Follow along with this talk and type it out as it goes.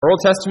Our Old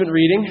Testament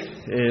reading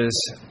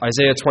is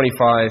Isaiah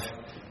 25,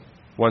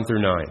 1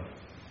 through 9.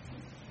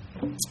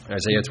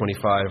 Isaiah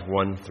 25,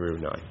 1 through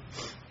 9.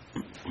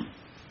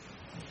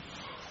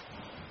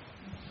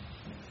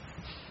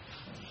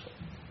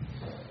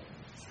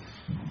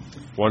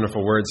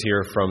 Wonderful words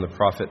here from the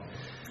prophet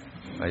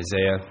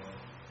Isaiah.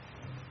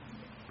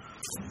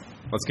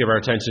 Let's give our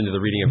attention to the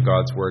reading of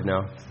God's word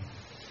now.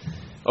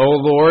 O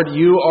Lord,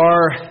 you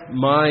are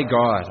my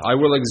God. I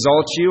will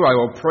exalt you. I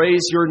will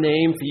praise your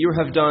name, for you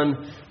have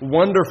done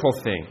wonderful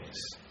things.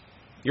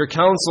 Your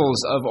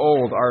counsels of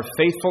old are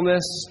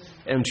faithfulness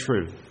and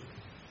truth.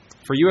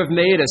 For you have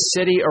made a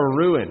city a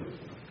ruin,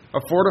 a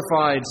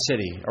fortified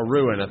city a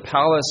ruin, a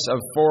palace of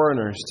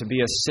foreigners to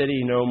be a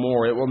city no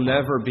more. It will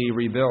never be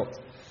rebuilt.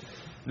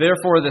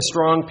 Therefore the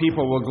strong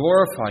people will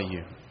glorify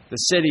you. The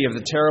city of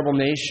the terrible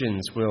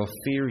nations will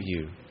fear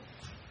you.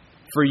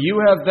 For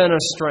you have been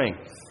a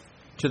strength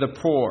to the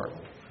poor,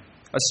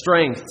 a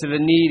strength to the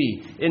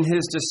needy in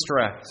his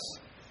distress,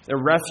 a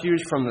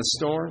refuge from the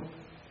storm,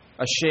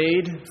 a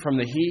shade from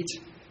the heat.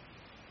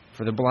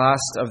 For the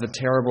blast of the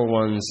terrible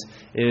ones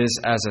is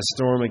as a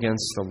storm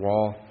against the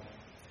wall.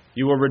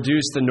 You will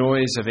reduce the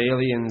noise of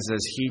aliens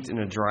as heat in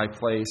a dry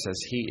place, as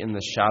heat in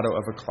the shadow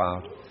of a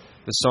cloud.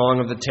 The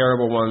song of the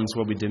terrible ones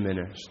will be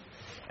diminished.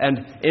 And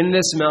in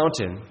this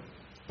mountain,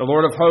 the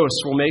Lord of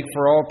hosts will make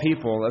for all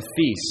people a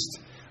feast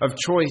of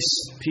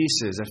choice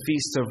pieces, a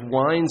feast of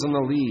wines on the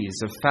lees,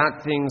 of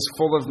fat things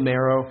full of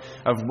marrow,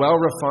 of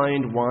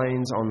well-refined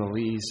wines on the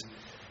lees.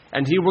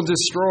 And he will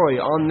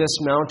destroy on this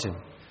mountain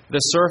the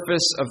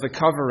surface of the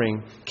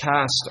covering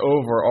cast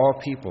over all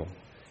people,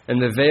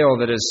 and the veil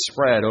that is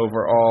spread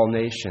over all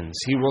nations.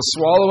 He will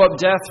swallow up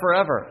death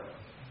forever,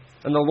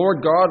 and the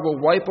Lord God will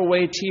wipe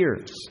away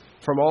tears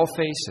from all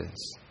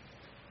faces.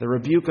 The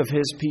rebuke of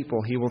his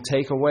people he will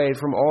take away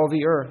from all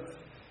the earth,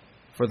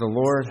 for the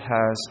Lord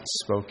has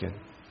spoken.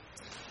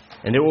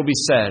 And it will be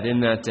said in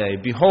that day,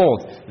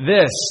 Behold,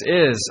 this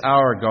is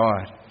our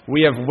God.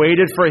 We have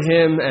waited for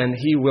him, and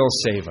he will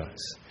save us.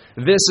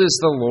 This is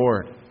the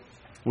Lord.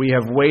 We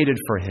have waited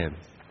for him.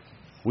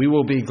 We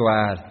will be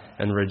glad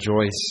and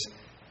rejoice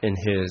in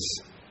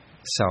his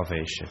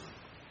salvation.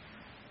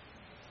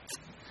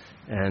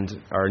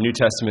 And our New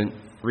Testament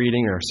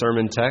reading, our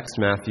sermon text,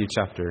 Matthew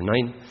chapter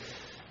 9,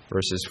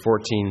 verses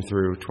 14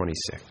 through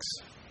 26.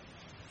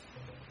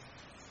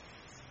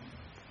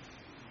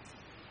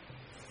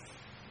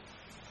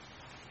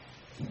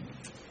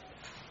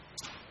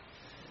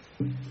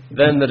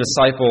 Then the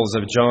disciples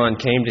of John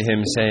came to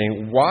him,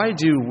 saying, Why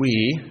do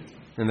we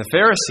and the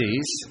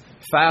Pharisees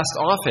fast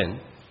often,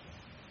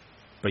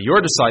 but your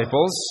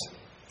disciples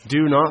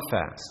do not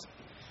fast?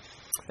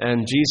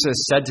 And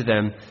Jesus said to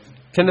them,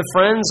 Can the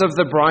friends of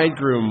the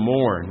bridegroom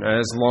mourn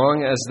as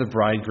long as the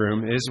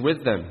bridegroom is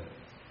with them?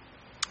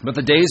 But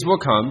the days will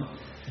come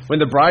when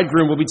the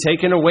bridegroom will be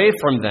taken away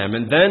from them,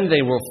 and then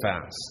they will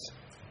fast.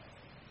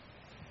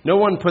 No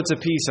one puts a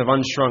piece of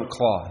unshrunk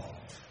cloth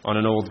on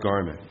an old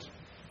garment,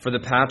 for the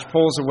patch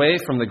pulls away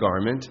from the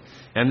garment,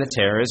 and the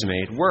tear is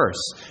made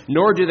worse.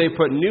 Nor do they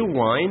put new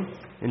wine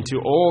into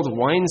old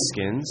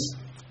wineskins,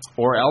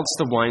 or else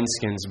the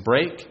wineskins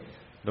break,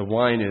 the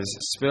wine is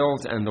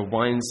spilled, and the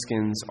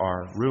wineskins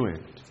are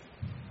ruined.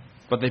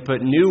 But they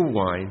put new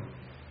wine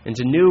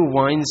into new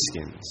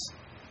wineskins,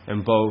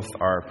 and both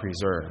are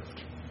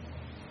preserved.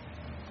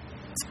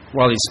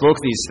 While he spoke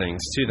these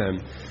things to them,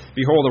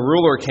 behold, a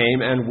ruler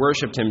came and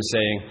worshipped him,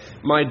 saying,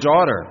 My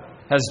daughter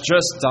has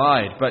just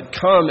died, but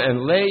come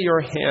and lay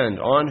your hand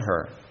on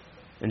her,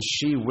 and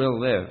she will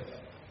live.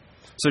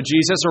 So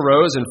Jesus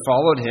arose and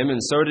followed him,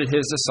 and so did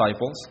his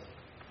disciples.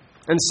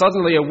 And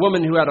suddenly a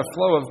woman who had a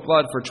flow of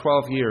blood for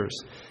 12 years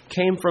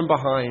came from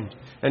behind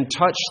and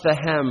touched the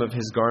hem of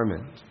his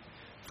garment.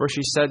 For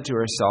she said to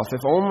herself,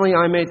 If only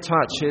I may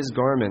touch his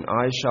garment,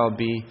 I shall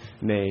be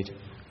made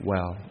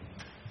well.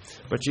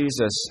 But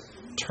Jesus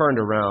turned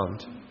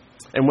around,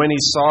 and when he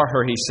saw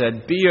her, he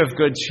said, Be of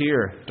good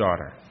cheer,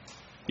 daughter.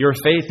 Your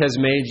faith has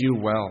made you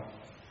well.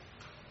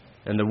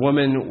 And the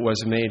woman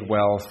was made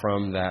well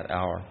from that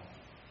hour.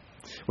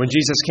 When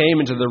Jesus came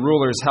into the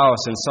ruler's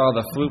house and saw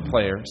the flute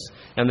players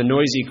and the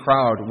noisy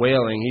crowd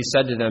wailing, he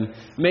said to them,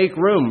 Make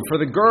room, for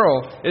the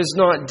girl is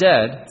not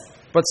dead,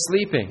 but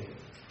sleeping.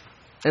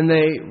 And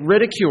they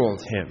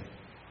ridiculed him.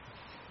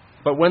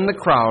 But when the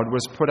crowd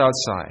was put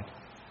outside,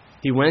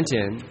 he went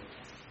in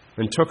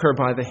and took her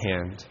by the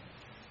hand,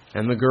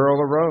 and the girl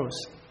arose.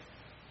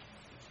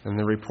 And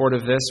the report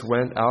of this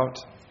went out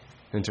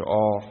into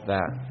all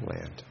that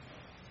land.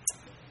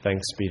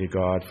 Thanks be to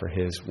God for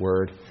his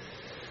word.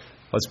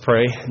 Let's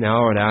pray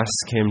now and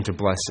ask him to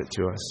bless it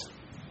to us.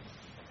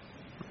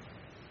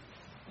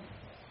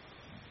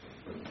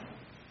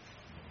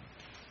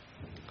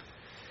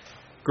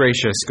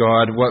 Gracious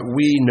God, what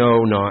we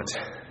know not,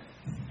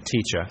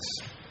 teach us.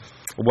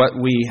 What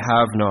we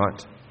have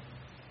not,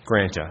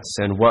 grant us.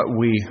 And what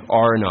we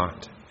are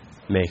not,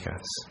 make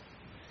us.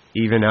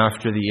 Even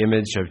after the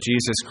image of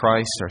Jesus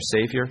Christ, our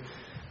Savior,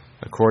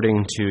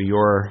 according to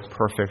your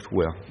perfect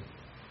will.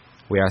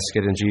 We ask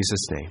it in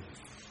Jesus' name.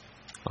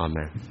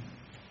 Amen.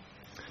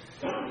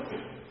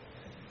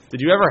 Did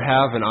you ever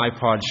have an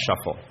iPod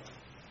Shuffle?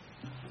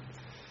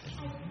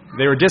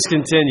 They were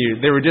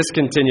discontinued,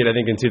 I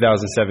think, in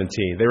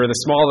 2017. They were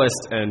the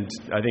smallest and,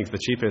 I think, the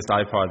cheapest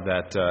iPod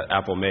that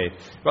Apple made.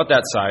 About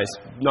that size,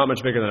 not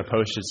much bigger than a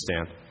postage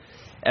stamp.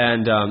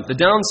 And the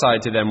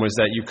downside to them was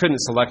that you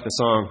couldn't select the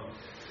song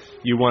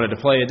you wanted to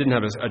play. It didn't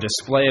have a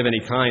display of any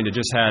kind. It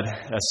just had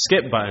a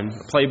skip button,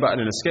 a play button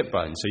and a skip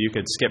button. So you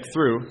could skip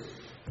through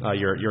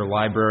your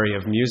library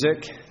of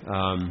music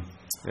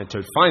and to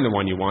find the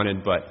one you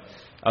wanted. But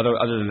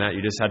other than that,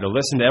 you just had to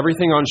listen to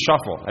everything on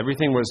shuffle.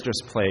 Everything was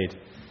just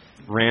played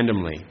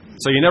randomly.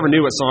 So you never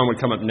knew what song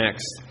would come up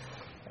next.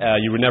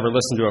 You would never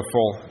listen to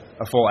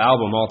a full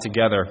album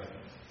altogether.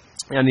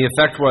 And the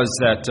effect was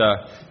that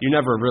you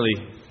never really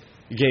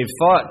gave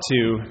thought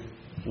to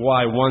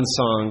why one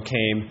song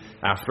came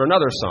after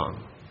another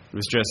song. It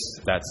was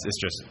just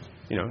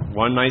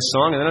one nice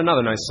song and then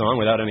another nice song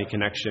without any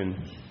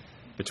connection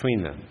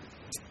between them.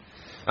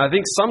 I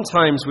think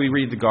sometimes we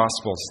read the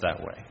Gospels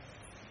that way.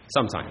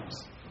 Sometimes.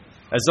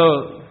 As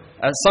though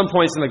at some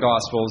points in the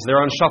Gospels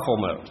they're on shuffle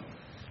mode.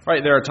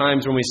 Right, there are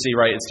times when we see,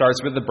 right, it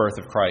starts with the birth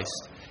of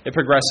Christ. It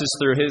progresses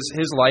through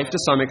his life to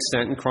some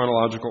extent in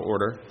chronological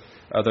order.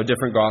 Though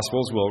different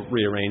Gospels will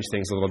rearrange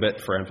things a little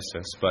bit for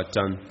emphasis. But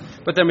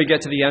then we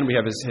get to the end, we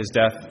have his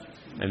death,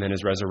 and then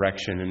his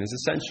resurrection and his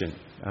ascension.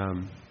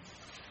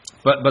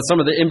 But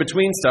some of the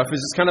in-between stuff is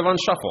just kind of on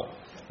shuffle.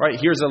 Right,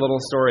 here's a little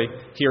story,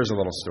 here's a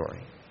little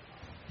story.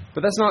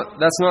 But that's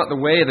not the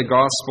way the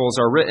Gospels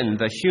are written.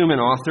 The human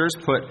authors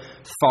put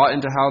thought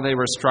into how they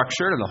were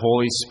structured, and the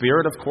Holy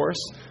Spirit, of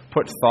course,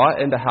 put thought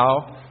into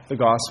how the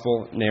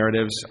Gospel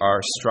narratives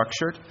are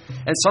structured.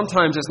 And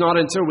sometimes it's not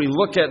until we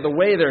look at the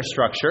way they're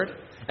structured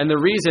and the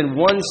reason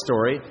one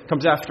story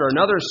comes after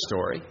another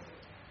story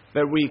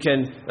that we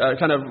can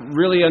kind of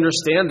really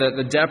understand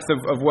the depth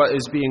of what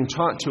is being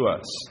taught to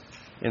us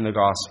in the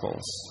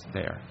Gospels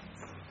there.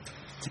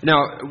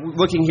 Now,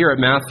 looking here at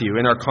Matthew,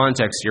 in our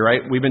context here,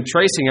 right, we've been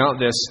tracing out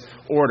this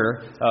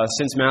order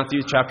since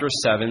Matthew chapter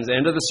 7, the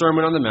end of the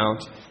Sermon on the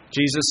Mount.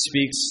 Jesus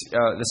speaks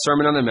the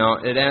Sermon on the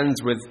Mount. It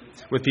ends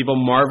with people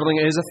marveling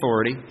at his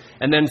authority.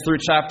 And then through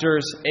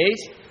chapters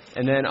 8,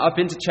 and then up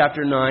into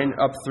chapter 9,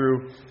 up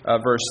through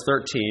verse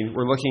 13,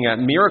 we're looking at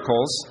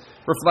miracles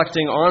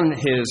reflecting on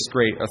his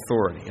great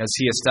authority as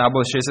he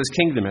establishes his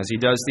kingdom, as he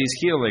does these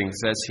healings,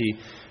 as he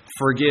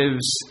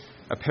forgives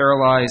a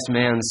paralyzed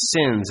man's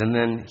sins and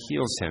then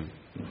heals him.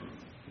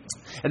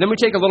 And then we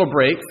take a little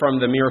break from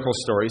the miracle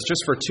stories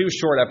just for two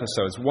short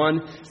episodes.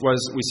 One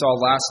was we saw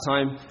last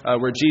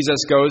time where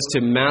Jesus goes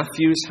to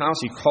Matthew's house.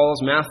 He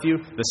calls Matthew,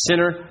 the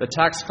sinner, the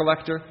tax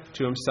collector,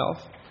 to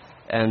himself,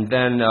 and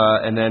then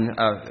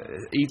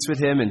eats with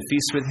him and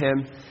feasts with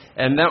him.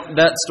 And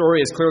that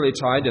story is clearly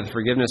tied to the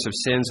forgiveness of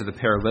sins of the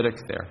paralytic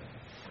there.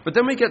 But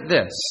then we get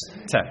this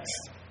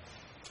text.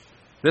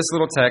 This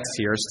little text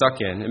here stuck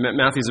in. And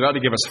Matthew's about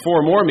to give us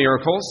 4 more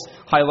miracles,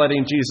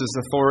 highlighting Jesus'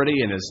 authority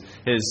and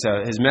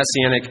his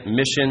messianic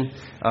mission.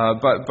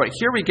 But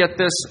here we get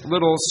this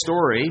little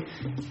story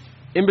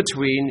in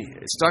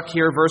between, stuck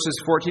here,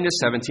 verses 14 to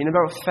 17,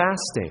 about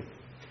fasting.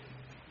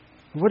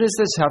 What does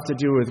this have to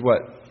do with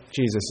what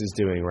Jesus is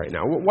doing right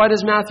now? Why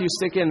does Matthew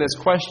stick in this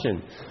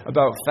question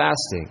about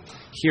fasting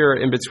here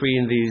in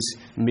between these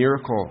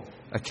miracle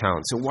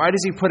accounts? So why does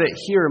he put it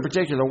here in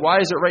particular? Why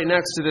is it right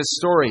next to this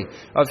story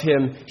of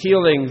him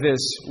healing this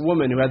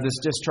woman who had this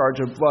discharge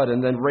of blood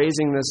and then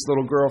raising this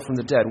little girl from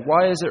the dead?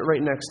 Why is it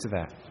right next to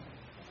that?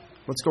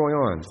 What's going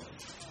on?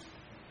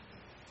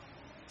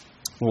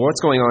 Well, what's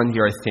going on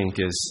here, I think,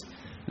 is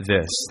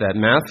this, that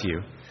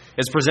Matthew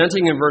is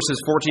presenting in verses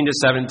 14 to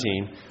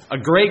 17 a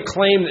great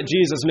claim that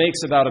Jesus makes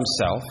about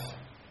himself,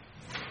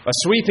 a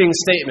sweeping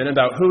statement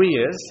about who he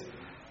is,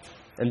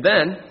 and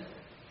then,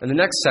 in the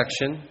next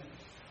section,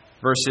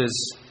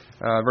 verses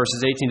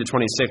 18 to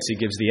 26, he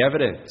gives the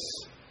evidence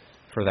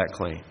for that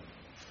claim.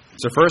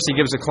 So first he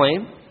gives a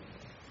claim,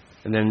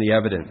 and then the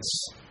evidence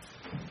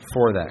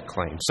for that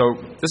claim. So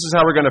this is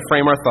how we're going to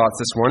frame our thoughts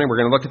this morning. We're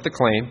going to look at the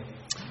claim,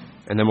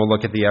 and then we'll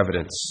look at the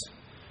evidence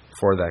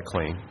for that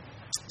claim.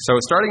 So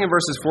starting in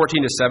verses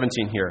 14 to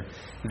 17 here,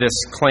 this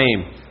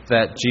claim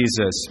that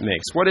Jesus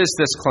makes. What is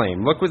this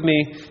claim? Look with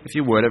me, if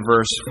you would, at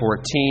verse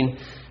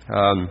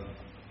 14.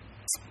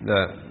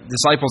 The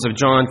disciples of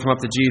John come up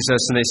to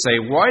Jesus and they say,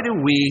 "Why do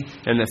we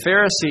and the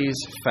Pharisees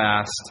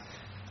fast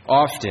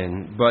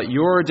often, but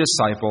your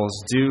disciples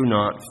do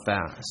not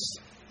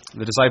fast?"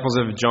 The disciples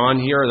of John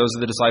here, those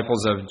are the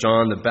disciples of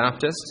John the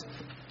Baptist,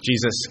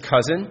 Jesus'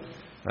 cousin,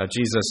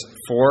 Jesus'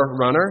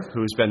 forerunner,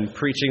 who's been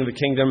preaching the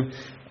kingdom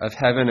of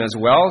heaven as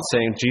well,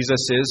 saying Jesus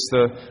is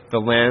the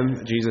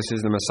Lamb, Jesus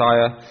is the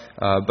Messiah.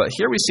 But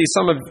here we see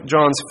some of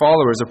John's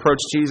followers approach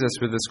Jesus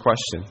with this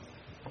question.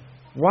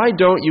 Why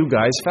don't you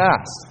guys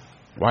fast?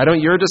 Why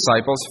don't your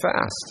disciples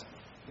fast?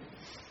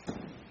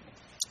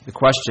 The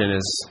question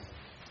is,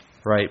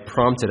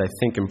 prompted, I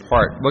think, in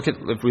part.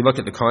 If we look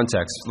at the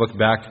context, look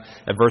back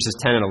at verses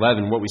 10 and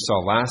 11, what we saw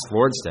last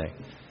Lord's Day.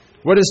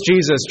 What has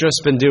Jesus just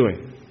been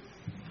doing?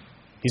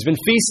 He's been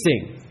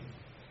feasting.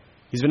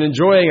 He's been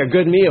enjoying a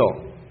good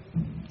meal.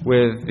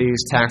 with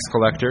these tax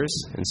collectors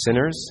and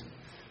sinners.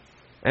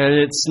 And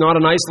it's not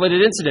an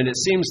isolated incident. It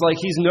seems like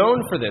he's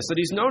known for this, that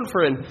he's known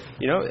for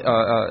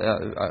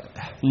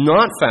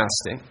not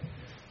fasting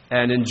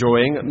and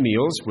enjoying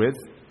meals with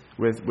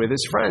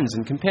his friends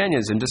and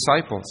companions and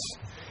disciples.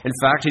 In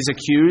fact, he's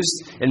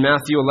accused in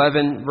Matthew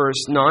 11,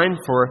 verse 9,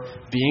 for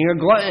being a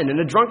glutton and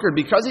a drunkard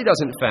because he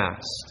doesn't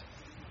fast.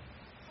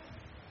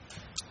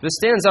 This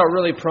stands out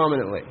really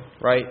prominently,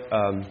 right?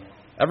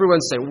 Everyone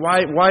say,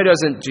 why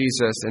doesn't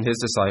Jesus and his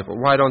disciples,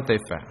 why don't they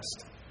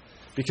fast?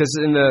 Because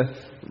in the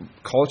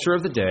culture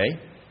of the day,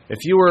 if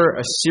you were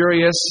a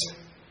serious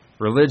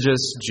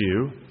religious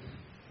Jew,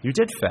 you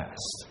did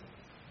fast.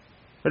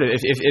 But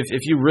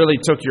if you really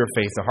took your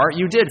faith to heart,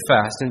 you did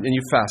fast, and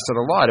you fasted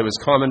a lot. It was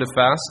common to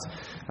fast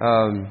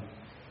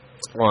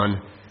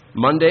on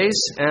Mondays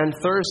and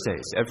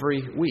Thursdays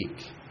every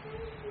week.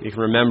 You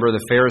can remember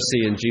the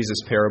Pharisee in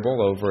Jesus'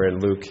 parable over in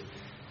Luke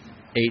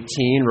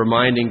 18,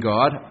 reminding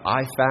God,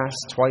 I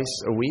fast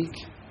twice a week.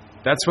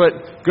 That's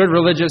what good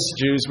religious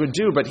Jews would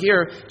do. But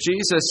here,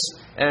 Jesus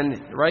and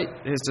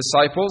his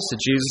disciples, that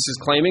Jesus is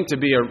claiming to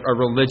be a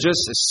religious,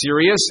 a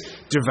serious,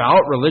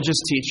 devout religious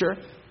teacher,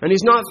 and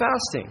he's not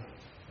fasting.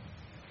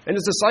 And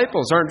his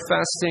disciples aren't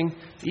fasting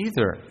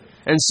either.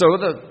 And so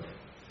the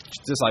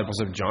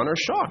disciples of John are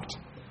shocked.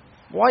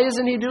 Why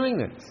isn't he doing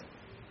this?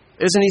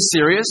 Isn't he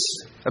serious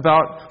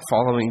about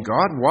following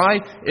God? Why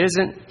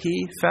isn't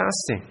he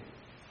fasting?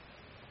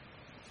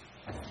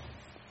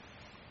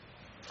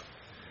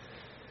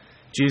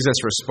 Jesus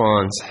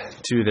responds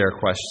to their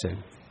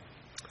question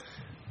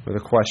with a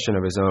question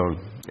of his own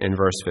in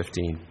verse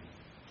 15.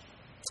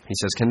 He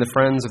says, can the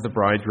friends of the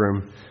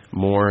bridegroom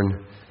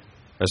mourn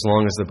as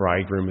long as the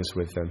bridegroom is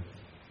with them?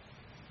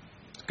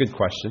 It's a good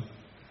question.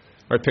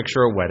 Right,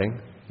 picture a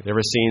wedding. You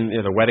ever seen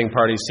the wedding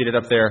party seated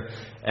up there,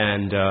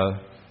 and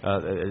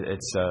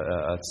it's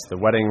the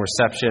wedding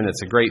reception.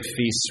 It's a great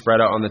feast spread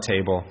out on the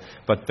table,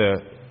 but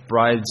the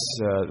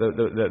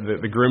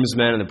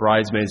groomsmen and the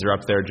bridesmaids are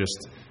up there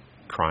just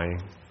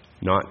crying,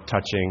 not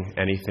touching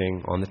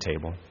anything on the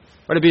table.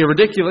 But it'd be a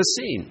ridiculous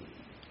scene.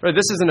 Right,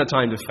 this isn't a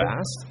time to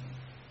fast.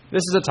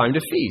 This is a time to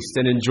feast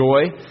and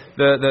enjoy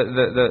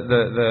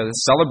the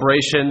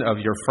celebration of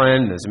your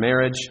friend and his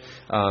marriage.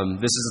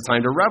 This is a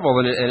time to revel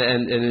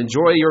and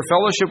enjoy your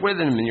fellowship with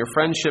him and your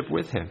friendship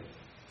with him.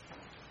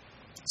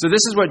 So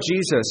this is what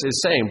Jesus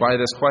is saying by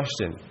this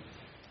question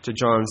to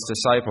John's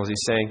disciples.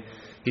 He's saying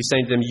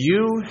to them,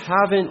 you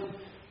haven't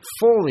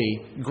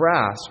fully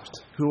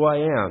grasped who I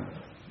am.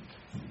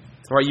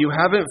 Or you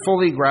haven't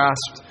fully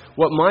grasped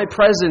what my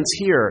presence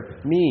here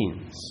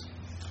means.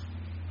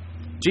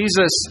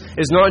 Jesus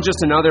is not just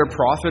another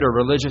prophet or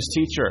religious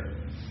teacher,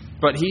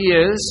 but he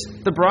is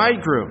the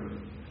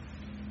bridegroom.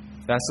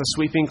 That's the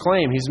sweeping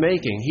claim he's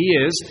making. He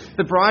is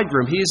the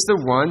bridegroom. He is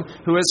the one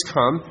who has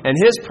come, and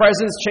his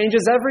presence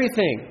changes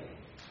everything.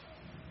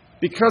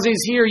 Because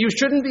he's here, you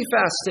shouldn't be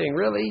fasting,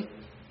 really.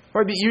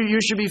 Or you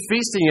should be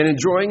feasting and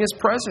enjoying his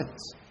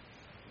presence.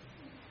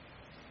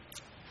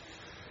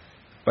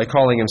 By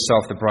calling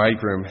himself the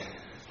bridegroom,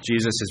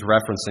 Jesus is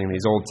referencing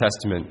these Old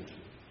Testament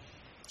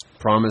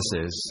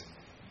promises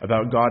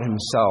about God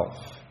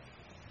himself.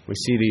 We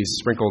see these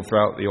sprinkled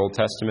throughout the Old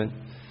Testament.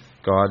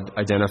 God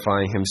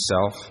identifying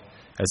himself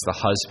as the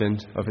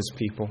husband of his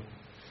people,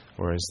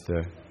 or as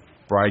the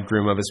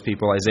bridegroom of his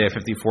people. Isaiah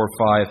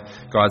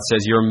 54:5, God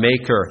says, your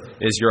maker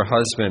is your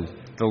husband,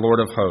 the Lord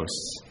of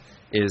hosts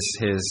is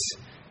his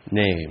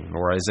name.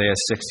 Or Isaiah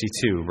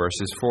 62,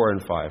 verses 4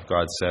 and 5,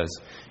 God says,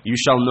 you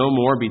shall no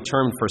more be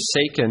termed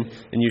forsaken,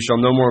 and you shall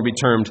no more be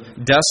termed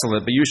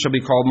desolate, but you shall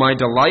be called, my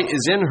delight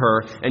is in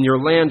her, and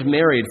your land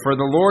married, for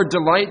the Lord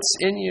delights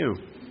in you.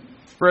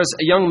 For as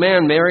a young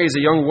man marries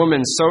a young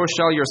woman, so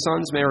shall your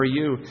sons marry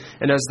you.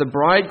 And as the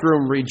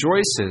bridegroom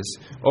rejoices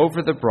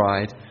over the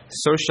bride,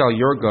 so shall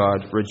your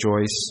God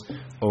rejoice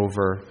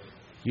over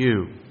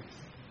you.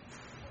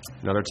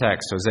 Another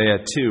text, Hosea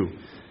 2.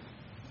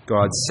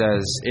 God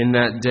says, in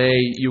that day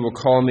you will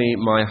call me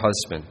my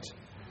husband,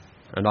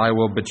 and I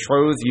will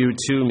betroth you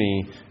to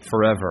me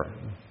forever.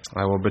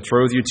 I will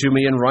betroth you to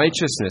me in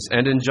righteousness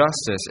and in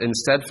justice, in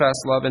steadfast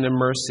love and in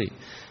mercy,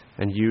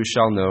 and you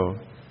shall know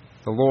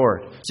the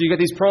Lord. So you get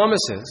these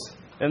promises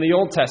in the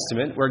Old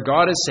Testament where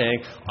God is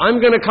saying, I'm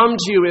going to come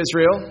to you,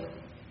 Israel,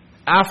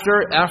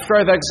 after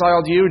I've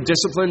exiled you,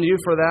 disciplined you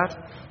for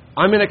that.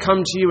 I'm going to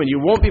come to you and you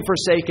won't be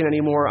forsaken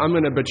anymore. I'm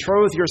going to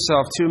betroth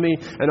yourself to me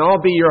and I'll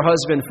be your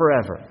husband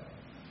forever.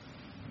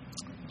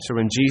 So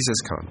when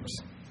Jesus comes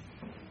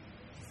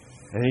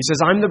and he says,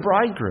 I'm the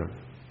bridegroom,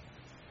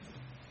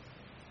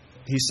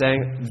 he's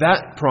saying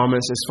that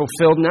promise is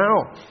fulfilled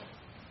now.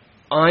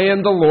 I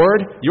am the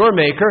Lord, your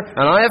maker,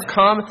 and I have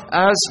come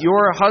as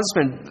your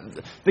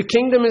husband. The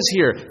kingdom is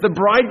here. The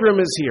bridegroom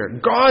is here.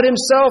 God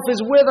himself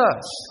is with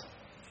us.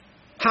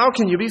 How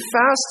can you be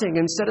fasting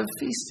instead of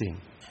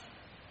feasting?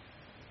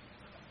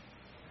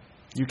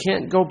 You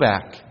can't go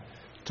back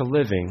to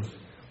living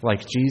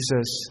like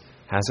Jesus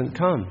hasn't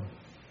come.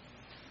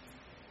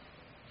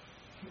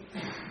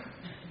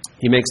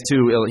 He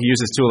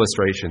uses two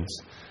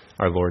illustrations,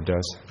 our Lord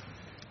does,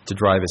 to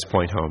drive his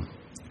point home.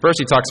 First,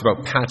 he talks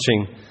about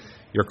patching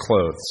your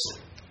clothes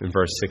in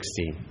verse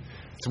 16.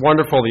 It's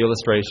wonderful, the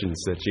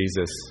illustrations that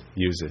Jesus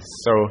uses,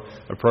 so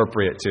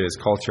appropriate to his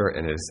culture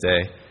and his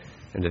day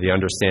and to the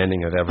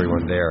understanding of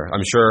everyone there.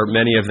 I'm sure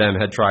many of them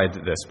had tried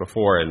this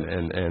before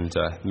and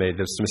made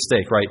this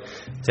mistake, right?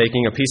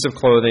 Taking a piece of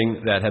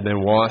clothing that had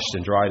been washed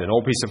and dried, an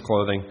old piece of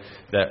clothing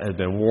that had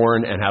been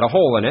worn and had a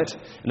hole in it,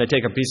 and they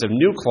take a piece of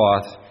new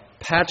cloth,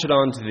 patch it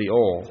onto the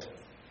old.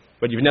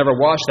 But you've never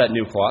washed that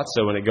new cloth,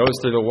 so when it goes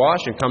through the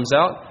wash and comes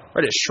out,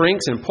 right, it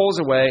shrinks and pulls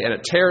away, and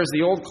it tears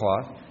the old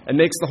cloth and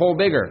makes the hole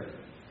bigger,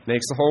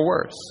 makes the hole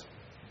worse.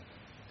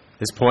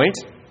 His point?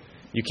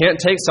 You can't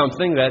take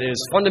something that is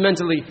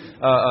fundamentally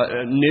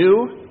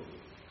new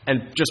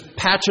and just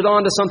patch it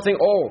on to something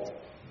old.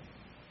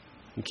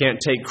 You can't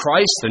take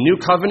Christ, the new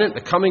covenant,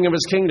 the coming of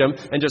his kingdom,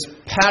 and just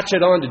patch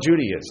it on to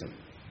Judaism.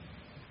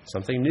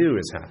 Something new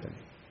is happening.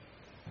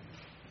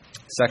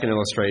 Second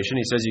illustration,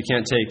 he says you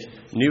can't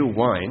take new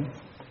wine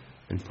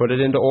and put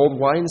it into old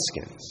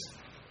wineskins.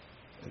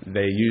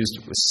 They used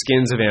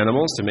skins of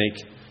animals to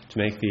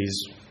make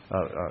these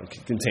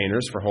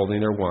containers for holding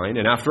their wine,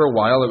 and after a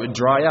while it would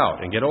dry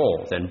out and get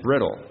old and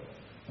brittle.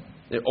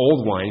 The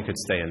old wine could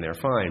stay in there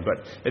fine,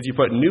 but if you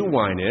put new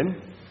wine in,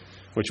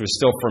 which was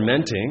still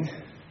fermenting,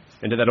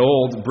 into that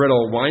old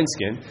brittle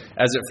wineskin,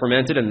 as it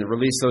fermented and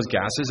released those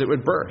gases, it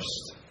would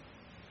burst.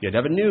 You'd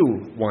have a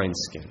new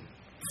wineskin,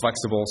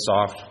 flexible,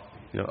 soft,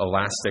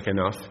 elastic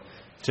enough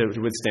to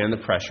withstand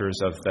the pressures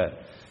of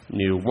that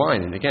new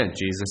wine. And again,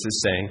 Jesus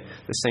is saying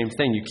the same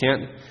thing. You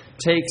can't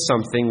take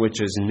something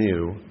which is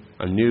new,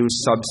 a new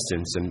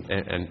substance,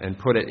 and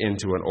put it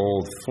into an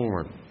old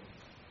form.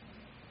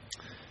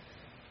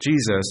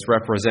 Jesus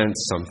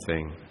represents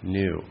something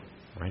new.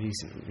 Right?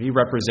 He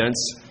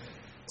represents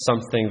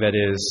something that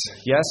is,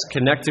 yes,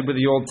 connected with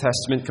the Old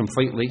Testament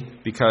completely,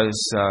 because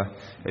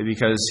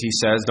he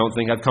says, don't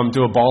think I've come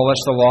to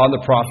abolish the law and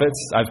the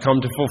prophets. I've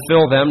come to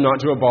fulfill them, not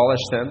to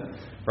abolish them.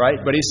 Right?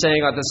 But he's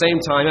saying at the same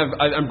time,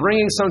 I'm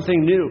bringing something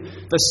new.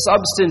 The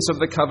substance of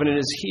the covenant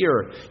is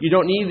here. You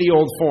don't need the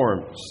old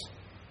forms.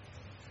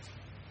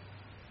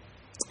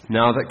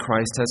 Now that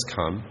Christ has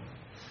come,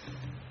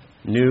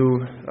 a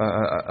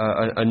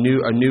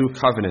new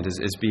covenant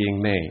is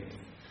being made.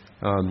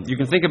 You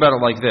can think about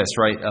it like this,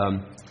 right?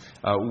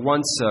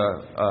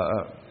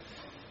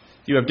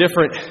 You have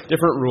different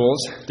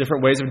rules,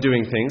 different ways of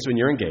doing things when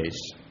you're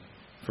engaged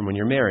from when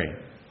you're married.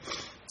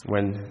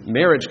 When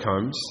marriage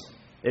comes,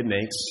 it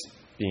makes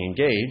being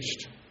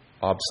engaged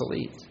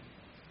obsolete.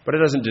 But it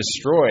doesn't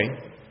destroy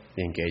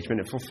the engagement,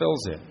 it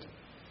fulfills it.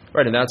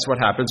 Right, and that's what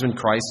happens when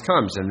Christ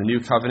comes and the new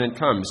covenant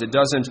comes. It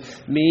doesn't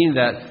mean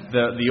that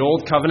the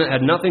old covenant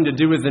had nothing to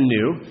do with the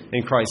new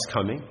in Christ's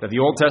coming, that the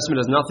Old Testament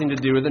has nothing to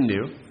do with the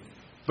new,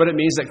 but it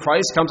means that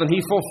Christ comes and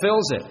he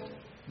fulfills it,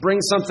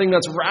 brings something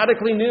that's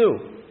radically new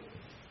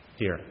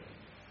here.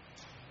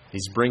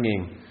 He's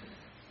bringing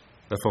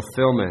the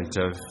fulfillment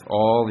of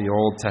all the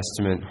Old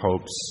Testament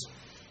hopes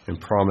and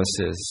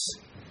promises.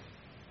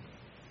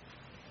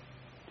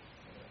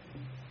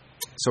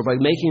 So by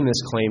making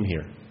this claim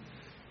here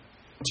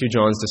to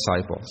John's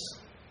disciples,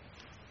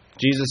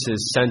 Jesus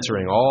is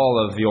centering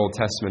all of the Old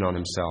Testament on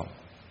himself.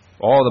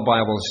 All the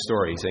Bible's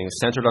story, saying it's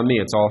centered on me.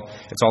 It's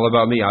all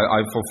about me.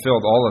 I've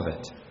fulfilled all of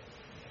it.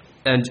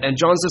 And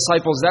John's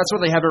disciples, that's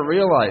what they haven't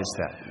realized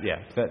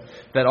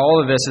that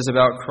all of this is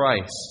about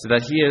Christ,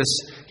 that he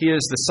is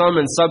the sum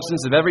and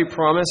substance of every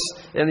promise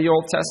in the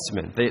Old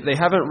Testament. They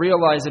haven't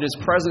realized that his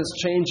presence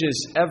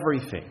changes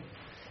everything,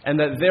 and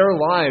that their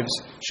lives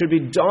should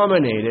be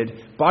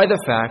dominated by the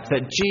fact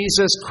that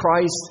Jesus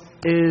Christ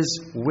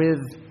is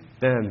with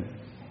them.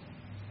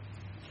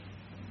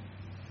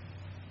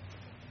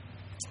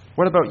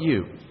 What about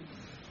you?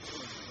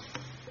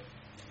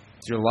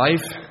 Is your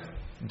life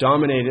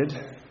dominated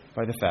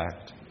by the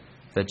fact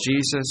that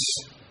Jesus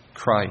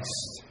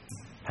Christ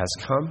has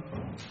come,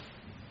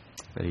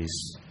 that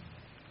he's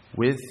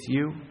with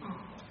you?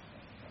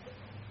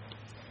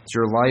 Does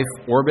your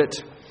life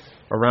orbit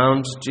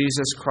around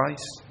Jesus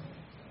Christ?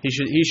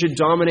 He should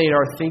dominate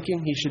our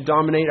thinking. He should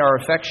dominate our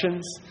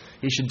affections.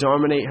 He should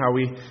dominate how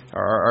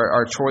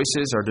our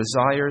choices, our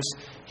desires.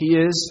 He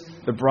is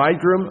the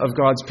bridegroom of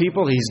God's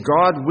people. He's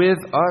God with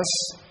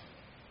us.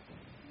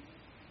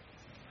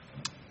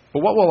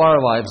 But what will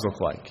our lives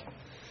look like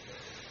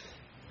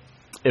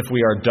if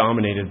we are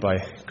dominated by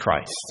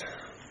Christ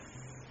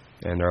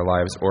and our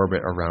lives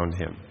orbit around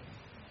him?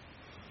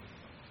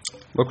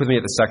 Look with me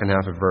at the second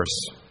half of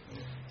verse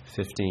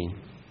 15.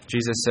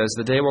 Jesus says,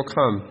 "The day will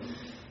come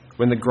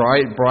when the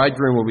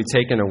bridegroom will be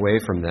taken away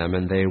from them,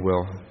 and they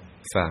will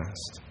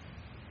fast."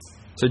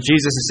 So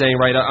Jesus is saying,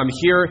 right, I'm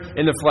here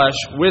in the flesh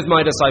with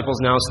my disciples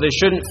now, so they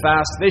shouldn't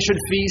fast. They should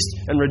feast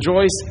and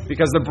rejoice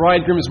because the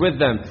bridegroom is with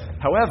them.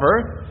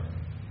 However,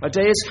 a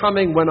day is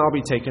coming when I'll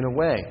be taken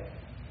away.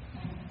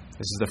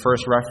 This is the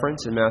first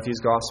reference in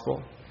Matthew's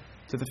Gospel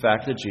to the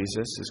fact that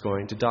Jesus is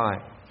going to die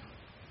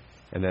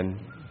and then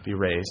be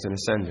raised and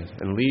ascended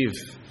and leave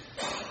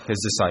his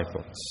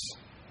disciples.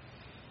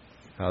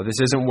 This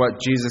isn't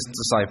what Jesus'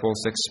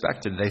 disciples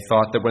expected. They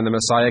thought that when the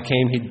Messiah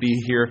came, he'd be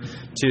here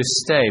to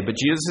stay. But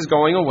Jesus is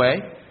going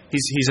away.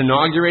 He's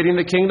inaugurating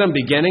the kingdom,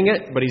 beginning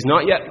it, but he's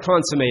not yet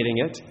consummating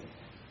it.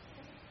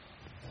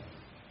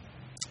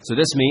 So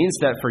this means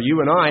that for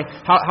you and I,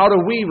 how do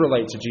we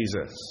relate to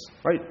Jesus?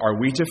 Right? Are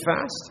we to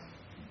fast?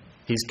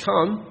 He's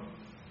come.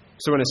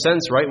 So in a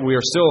sense, right, we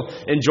are still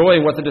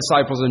enjoying what the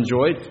disciples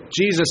enjoyed.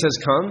 Jesus has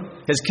come.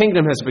 His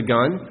kingdom has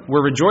begun.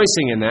 We're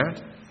rejoicing in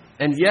that.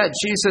 And yet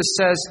Jesus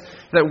says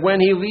that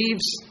when he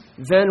leaves,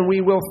 then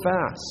we will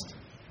fast.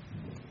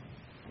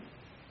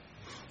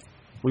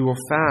 We will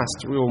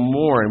fast. We will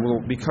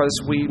mourn because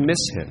we miss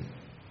him.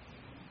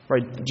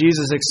 Right?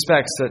 Jesus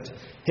expects that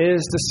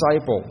his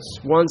disciples,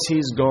 once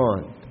he's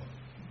gone,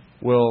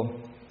 will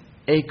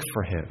ache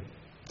for him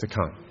to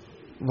come,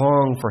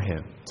 long for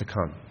him to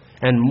come,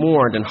 and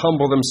mourn and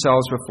humble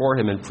themselves before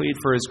him and plead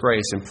for his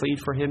grace and plead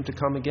for him to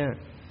come again.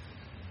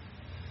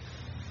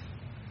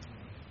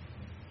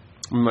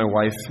 When my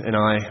wife and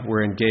I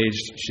were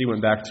engaged, she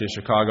went back to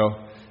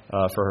Chicago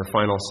for her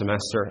final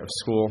semester of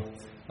school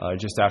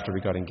just after we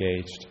got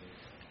engaged.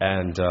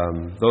 And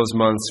those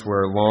months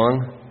were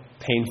long,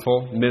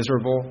 painful,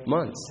 miserable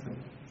months.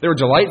 They were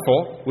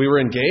delightful. We were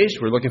engaged.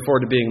 We were looking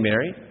forward to being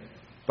married.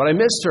 But I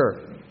missed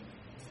her.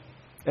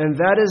 And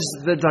that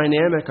is the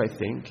dynamic, I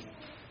think,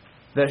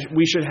 that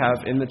we should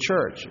have in the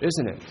church,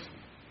 isn't it?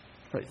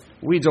 Right.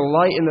 We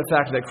delight in the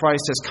fact that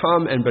Christ has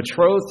come and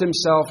betrothed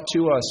himself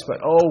to us, but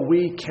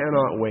we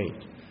cannot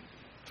wait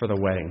for the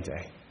wedding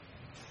day,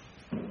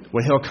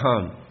 when he'll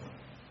come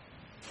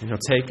and he'll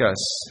take us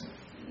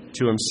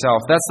to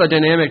himself. That's the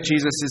dynamic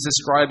Jesus is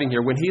describing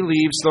here. When he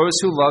leaves, those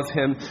who love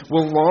him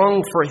will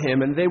long for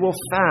him, and they will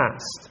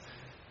fast.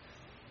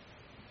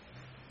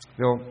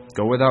 They'll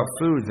go without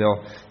food.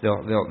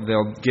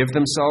 They'll give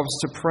themselves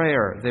to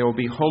prayer. They will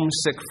be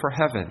homesick for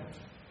heaven.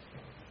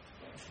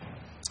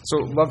 So,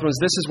 loved ones,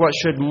 this is what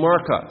should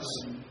mark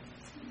us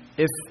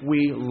if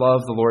we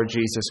love the Lord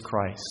Jesus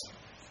Christ.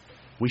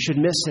 We should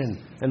miss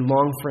him and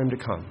long for him to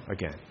come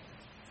again.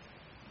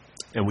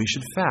 And we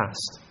should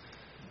fast.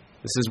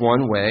 This is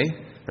one way,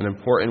 an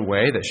important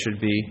way that should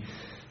be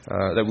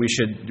that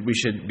we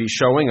should be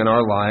showing in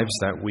our lives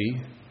that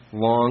we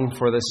long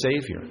for the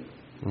Savior,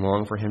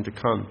 long for him to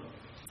come.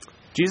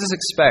 Jesus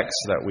expects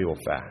that we will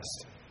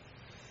fast.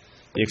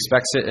 He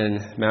expects it in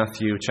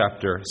Matthew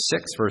chapter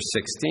 6, verse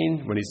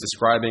 16, when he's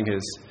describing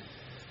his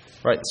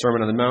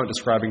Sermon on the Mount,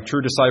 describing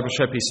true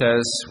discipleship. He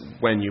says,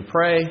 when you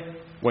pray,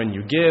 when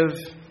you give,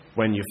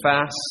 when you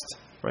fast.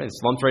 Right?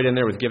 It's lumped right in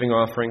there with giving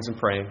offerings and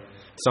praying.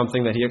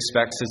 Something that he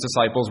expects his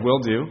disciples will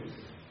do.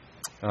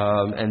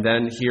 And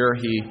then here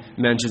he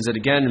mentions it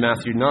again in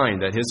Matthew 9,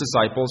 that his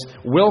disciples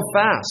will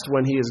fast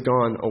when he is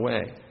gone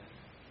away.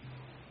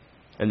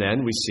 And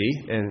then we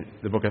see in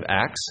the book of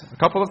Acts a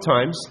couple of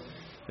times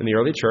in the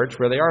early church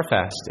where they are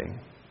fasting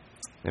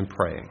and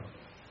praying.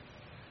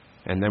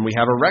 And then we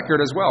have a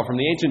record as well from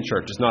the ancient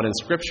church. It's not in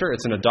Scripture.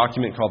 It's in a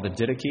document called the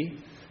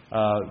Didache.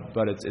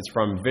 But it's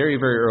from very,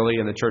 very early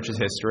in the church's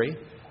history.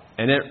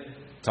 And it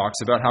talks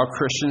about how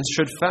Christians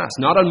should fast.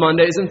 Not on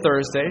Mondays and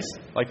Thursdays,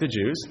 like the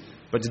Jews,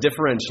 but to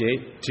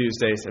differentiate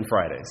Tuesdays and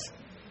Fridays.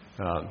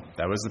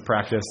 That was the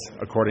practice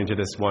according to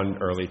this one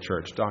early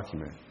church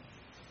document.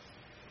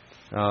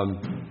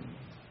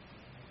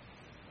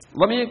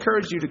 Let me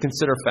encourage you to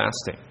consider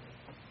fasting.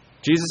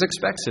 Jesus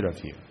expects it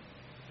of you.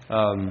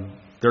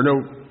 There are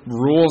no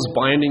rules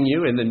binding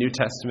you in the New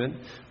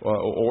Testament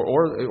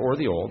or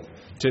the Old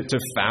to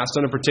fast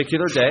on a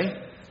particular day,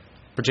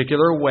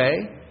 particular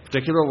way,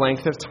 particular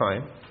length of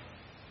time.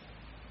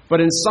 But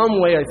in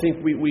some way, I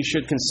think we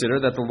should consider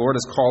that the Lord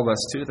has called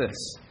us to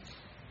this.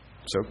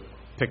 So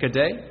pick a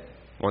day,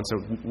 once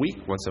a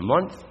week, once a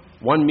month,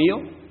 one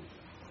meal.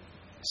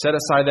 Set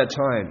aside that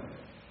time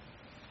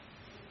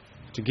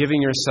to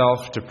giving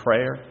yourself to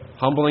prayer,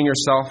 humbling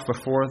yourself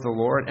before the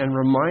Lord, and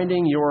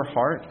reminding your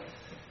heart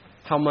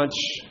how much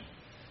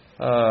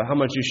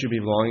you should be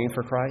longing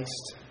for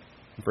Christ,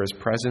 for his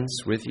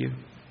presence with you.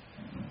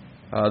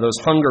 Those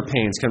hunger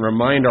pains can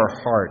remind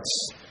our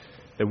hearts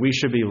that we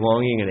should be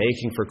longing and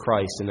aching for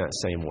Christ in that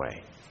same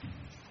way.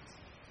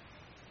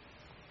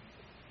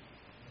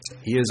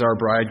 He is our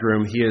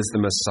bridegroom. He is the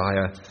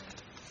Messiah.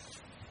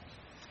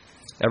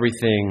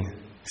 Everything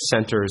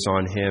centers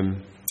on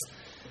him.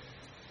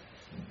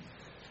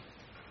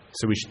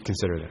 So we should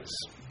consider this.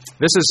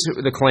 This is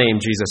the claim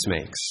Jesus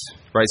makes.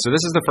 Right? So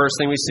this is the first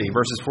thing we see.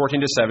 Verses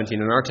 14 to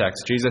 17 in our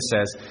text. Jesus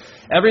says,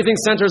 everything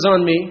centers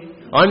on me.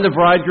 I'm the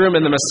bridegroom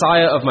and the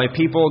Messiah of my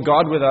people,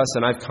 God with us,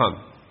 and I've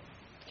come.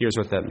 Here's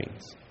what that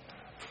means.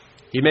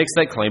 He makes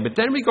that claim. But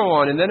then we go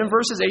on, and then in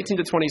verses 18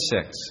 to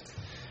 26,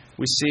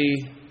 we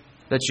see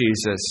that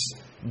Jesus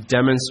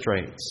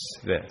demonstrates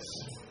this.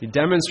 He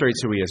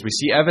demonstrates who he is. We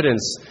see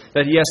evidence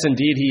that, yes,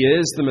 indeed, he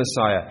is the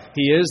Messiah.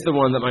 He is the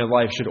one that my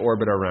life should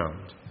orbit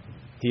around.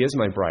 He is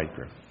my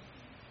bridegroom.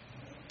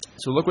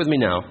 So look with me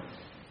now,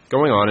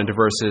 going on into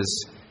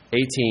verses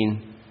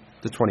 18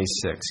 to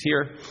 26.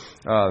 Here,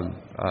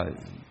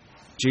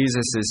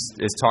 Jesus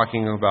is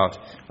talking about,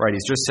 right,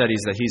 he's just said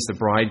that he's the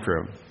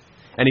bridegroom.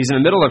 And he's in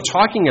the middle of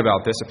talking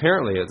about this,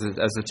 apparently, as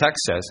the text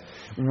says,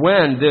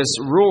 when this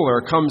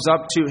ruler comes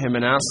up to him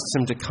and asks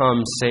him to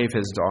come save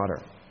his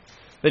daughter.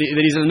 That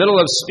he's in the middle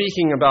of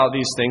speaking about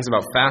these things,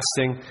 about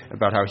fasting,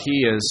 about how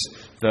he is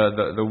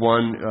the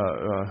one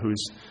who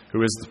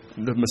is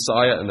the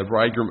Messiah and the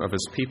bridegroom of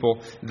his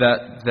people,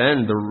 that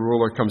then the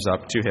ruler comes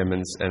up to him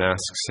and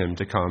asks him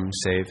to come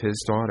save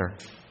his daughter.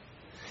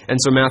 And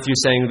so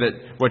Matthew's saying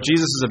that what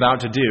Jesus is about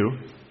to do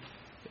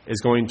is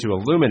going to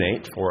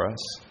illuminate for us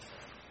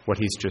what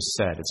he's just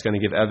said. It's going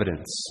to give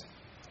evidence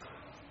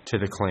to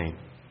the claim.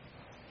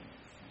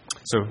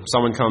 So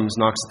someone comes,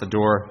 knocks at the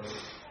door,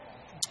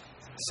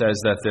 says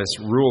that this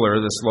ruler,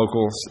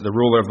 the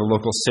ruler of the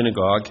local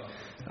synagogue,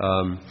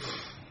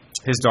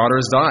 his daughter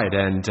has died,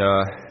 and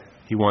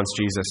he wants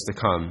Jesus to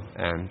come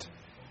and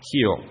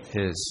heal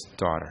his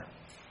daughter.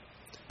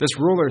 This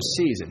ruler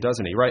sees it,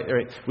 doesn't he? Right?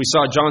 We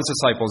saw John's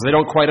disciples. They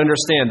don't quite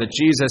understand that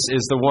Jesus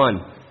is the one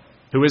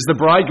who is the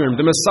bridegroom,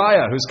 the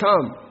Messiah who's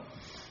come.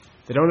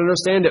 They don't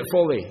understand it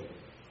fully.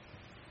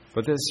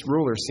 But this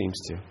ruler seems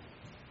to.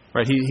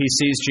 Right? He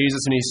sees Jesus,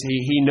 and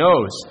he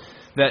knows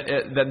that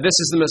this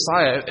is the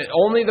Messiah.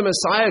 Only the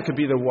Messiah could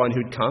be the one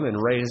who'd come and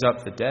raise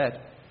up the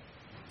dead.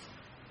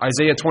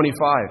 Isaiah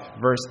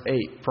 25, verse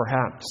 8,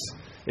 perhaps,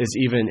 is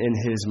even in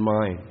his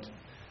mind,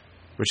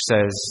 which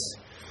says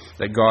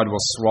that God will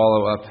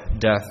swallow up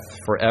death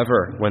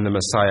forever when the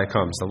Messiah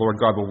comes. The Lord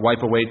God will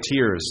wipe away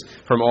tears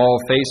from all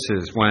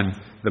faces when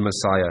the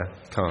Messiah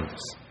comes.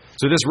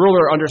 So this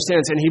ruler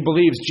understands, and he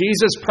believes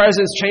Jesus'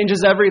 presence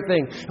changes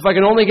everything. If I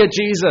can only get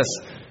Jesus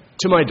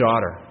to my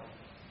daughter,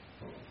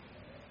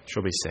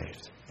 she'll be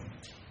saved.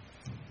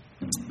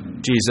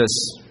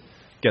 Jesus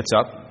gets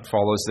up,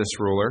 follows this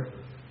ruler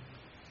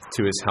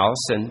to his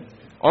house, and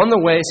on the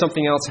way,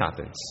 something else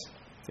happens.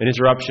 An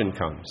interruption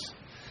comes.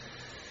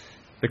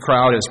 The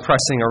crowd is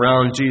pressing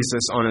around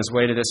Jesus on his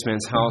way to this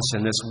man's house,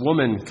 and this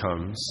woman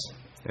comes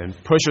and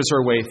pushes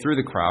her way through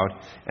the crowd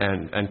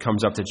and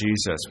comes up to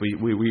Jesus. We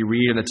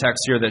read in the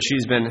text here that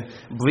she's been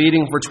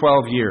bleeding for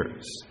 12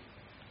 years.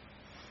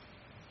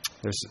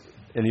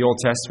 In the Old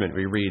Testament,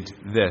 we read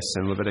this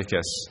in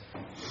Leviticus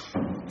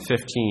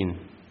 15.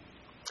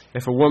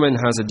 If a woman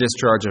has a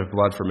discharge of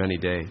blood for many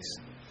days,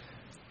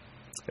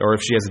 or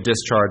if she has a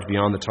discharge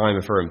beyond the time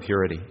of her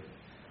impurity,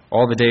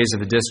 all the days of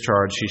the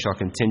discharge she shall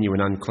continue in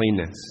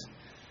uncleanness.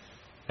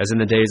 As in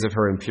the days of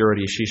her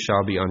impurity she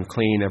shall be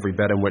unclean. Every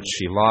bed in which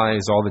she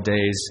lies, all the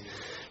days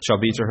shall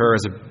be to her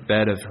as a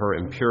bed of her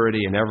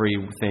impurity, and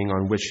everything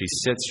on which she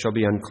sits shall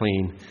be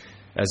unclean,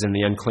 as in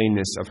the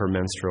uncleanness of her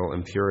menstrual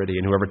impurity.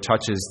 And whoever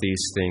touches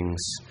these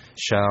things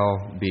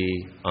shall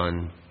be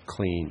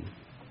unclean.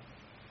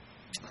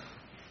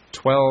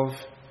 12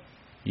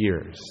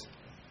 years,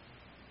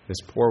 this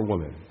poor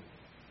woman.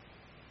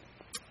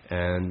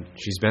 And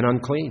she's been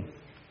unclean.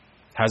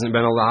 Hasn't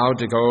been allowed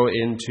to go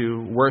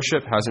into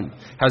worship.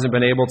 Hasn't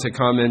been able to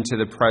come into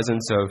the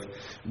presence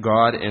of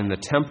God in the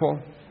temple.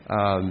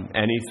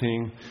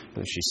 Anything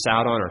that she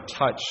sat on or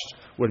touched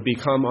would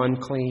become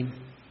unclean.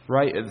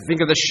 Right?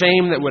 Think of the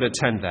shame that would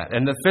attend that,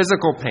 and the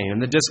physical pain,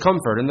 and the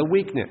discomfort, and the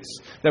weakness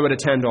that would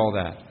attend all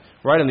that.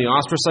 Right? And the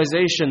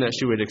ostracization that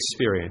she would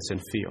experience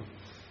and feel.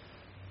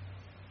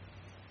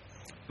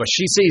 But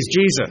she sees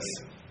Jesus.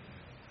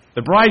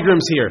 The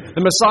bridegroom's here.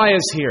 The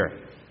Messiah's here.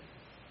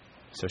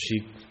 So she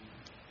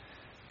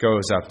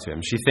goes up to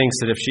him. She thinks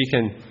that if she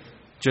can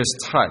just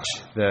touch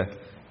the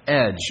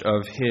edge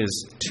of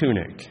his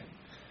tunic,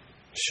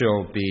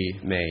 she'll be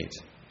made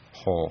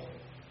whole.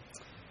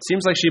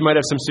 Seems like she might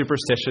have some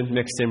superstition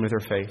mixed in with her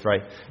faith,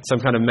 right? Some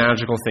kind of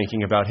magical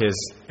thinking about his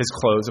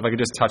clothes. If I could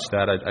just touch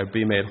that, I'd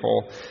be made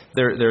whole.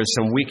 There's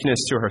some weakness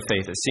to her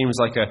faith. It seems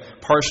like a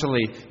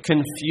partially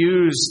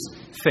confused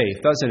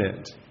faith, doesn't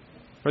it?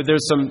 Or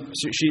there's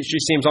she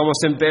seems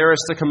almost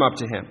embarrassed to come up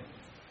to him.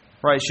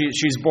 Right?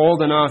 She's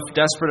bold enough,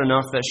 desperate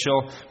enough that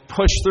she'll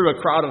push through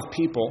a crowd of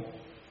people,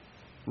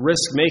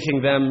 risk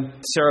making them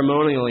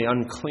ceremonially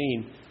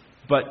unclean.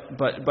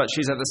 But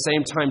she's at the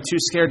same time too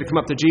scared to come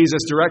up to Jesus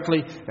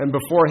directly and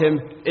before him,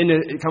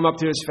 come up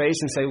to his face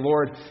and say,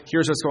 "Lord,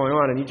 here's what's going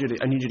on. I need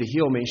you to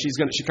heal me."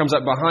 She comes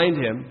up behind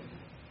him,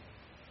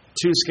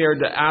 too scared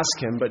to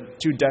ask him, but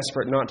too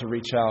desperate not to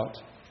reach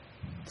out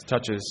to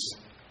touch his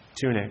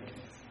tunic.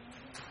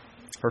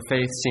 Her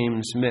faith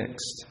seems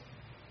mixed.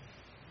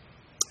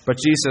 But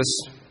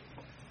Jesus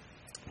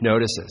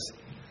notices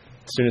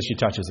as soon as she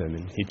touches him,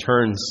 and he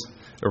turns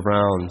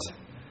around.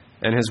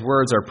 And his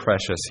words are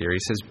precious here. He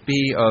says,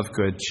 "Be of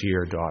good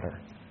cheer,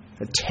 daughter.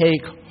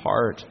 Take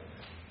heart,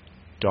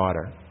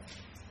 daughter.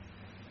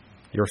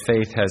 Your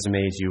faith has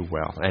made you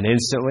well." And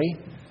instantly,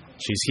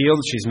 she's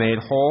healed, she's made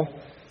whole.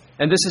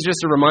 And this is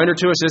just a reminder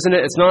to us, isn't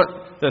it? It's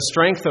not the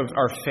strength of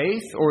our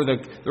faith or the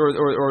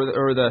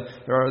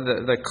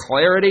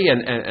clarity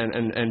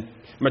and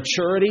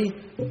maturity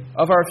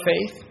of our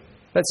faith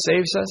that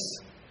saves us.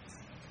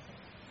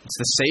 It's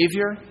the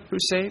Savior who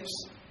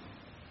saves.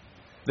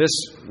 This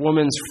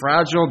woman's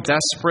fragile,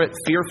 desperate,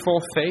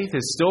 fearful faith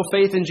is still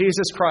faith in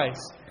Jesus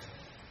Christ.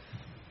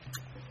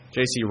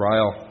 J.C.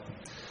 Ryle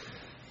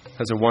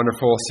has a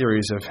wonderful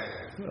series of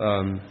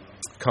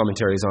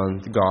commentaries on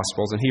the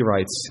Gospels, and he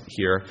writes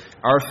here,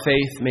 "Our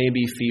faith may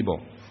be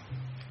feeble.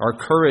 Our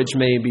courage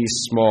may be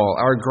small.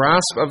 Our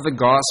grasp of the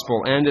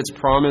gospel and its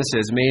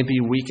promises may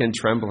be weak and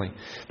trembling.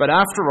 But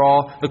after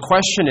all, the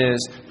question is,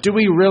 do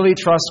we really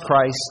trust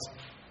Christ?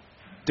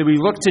 Do we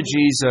look to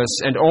Jesus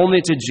and only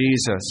to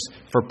Jesus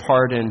for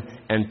pardon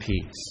and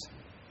peace?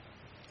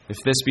 If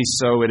this be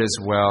so, it is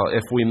well.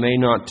 If we may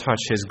not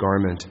touch his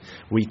garment,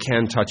 we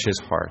can touch his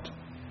heart.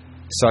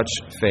 Such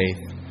faith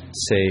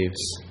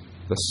saves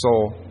the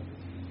soul."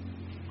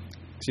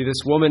 See,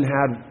 this woman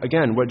had,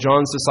 again, what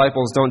John's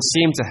disciples don't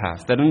seem to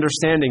have, that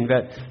understanding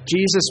that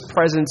Jesus'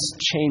 presence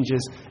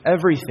changes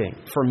everything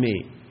for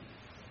me.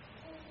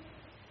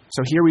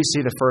 So here we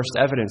see the first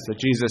evidence that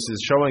Jesus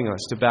is showing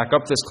us to back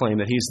up this claim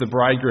that he's the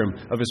bridegroom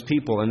of his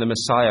people and the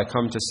Messiah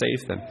come to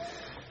save them.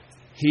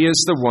 He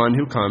is the one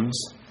who comes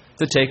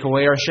to take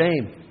away our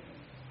shame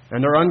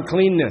and our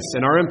uncleanness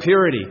and our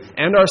impurity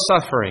and our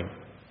suffering.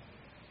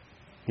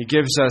 He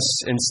gives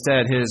us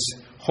instead his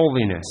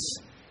holiness,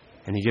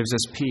 and he gives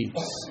us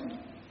peace.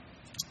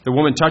 The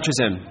woman touches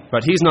him,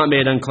 but he's not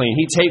made unclean.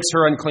 He takes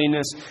her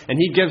uncleanness, and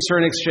he gives her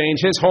in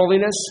exchange his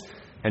holiness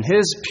and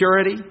his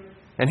purity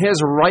and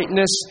his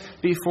rightness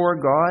before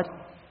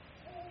God.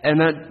 And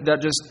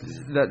that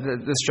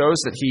shows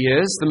that he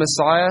is the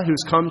Messiah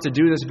who's come to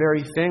do this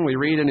very thing. We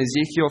read in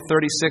Ezekiel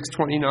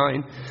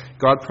 36:29,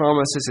 God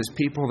promises his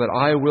people that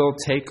I will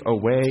take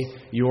away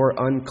your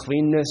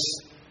uncleanness.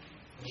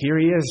 Here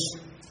he is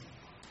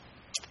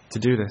to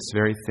do this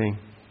very thing.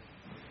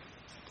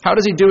 How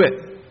does he do it?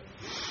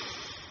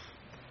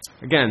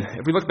 Again,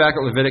 if we look back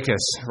at Leviticus,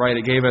 right,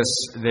 it gave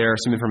us there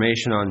some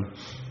information on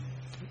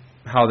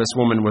how this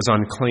woman was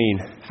unclean.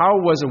 How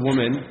was a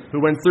woman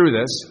who went through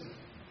this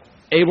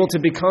able to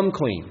become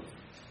clean?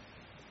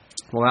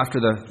 Well, after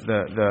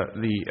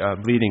the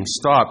bleeding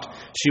stopped,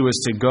 she was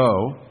to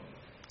go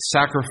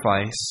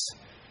sacrifice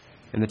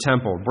in the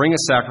temple, bring a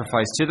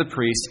sacrifice to the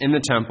priest in the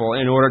temple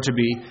in order to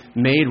be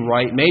made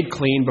right, made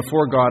clean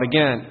before God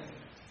again.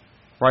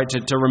 Right,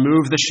 to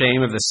remove the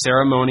shame of the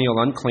ceremonial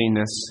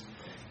uncleanness.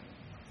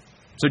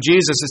 So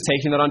Jesus is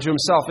taking that onto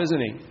himself,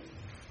 isn't he?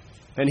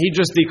 And he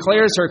just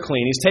declares her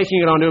clean. He's taking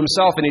it onto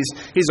himself, and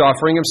he's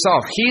offering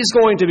himself. He's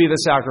going to be the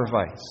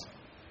sacrifice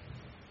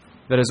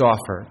that is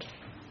offered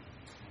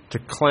to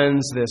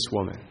cleanse this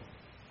woman.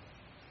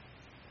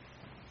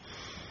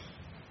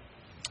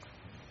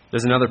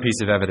 There's another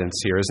piece of evidence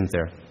here, isn't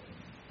there?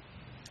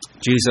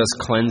 Jesus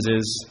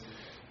cleanses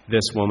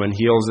this woman,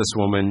 heals this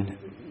woman,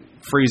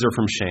 frees her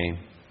from shame,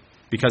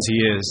 because he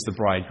is the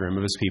bridegroom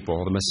of his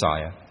people, the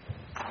Messiah.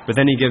 But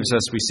then he gives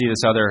us, we see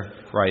this other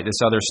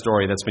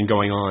story that's been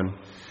going on,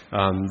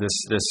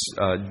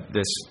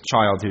 this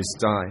child who's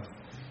died.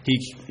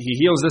 He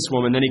heals this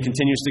woman, then he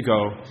continues to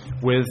go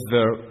with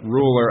the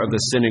ruler of the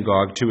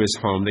synagogue to his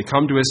home. They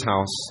come to his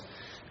house.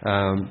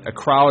 A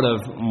crowd of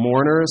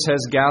mourners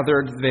has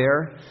gathered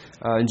there.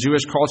 In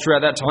Jewish culture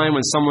at that time,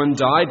 when someone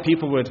died,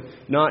 people would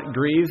not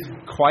grieve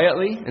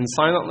quietly and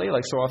silently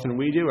like so often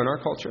we do in our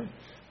culture.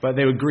 But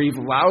they would grieve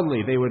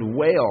loudly. They would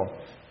wail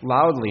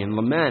loudly and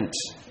lament.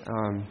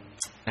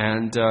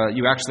 And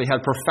you actually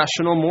had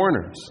professional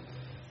mourners.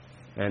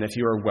 And if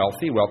you were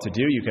wealthy,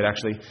 well-to-do, you could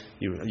actually,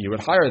 you would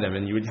hire them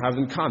and you would have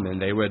them come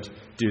and they would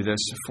do this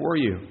for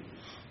you.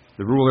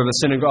 The ruler of the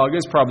synagogue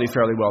is probably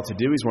fairly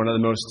well-to-do. He's one of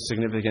the most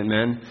significant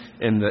men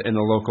in the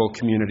local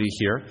community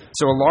here.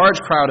 So a large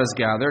crowd has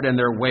gathered and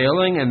they're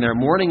wailing and they're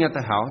mourning at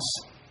the house.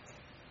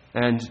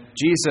 And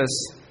Jesus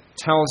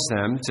tells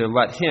them to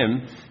let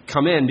him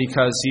come in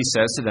because he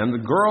says to them, the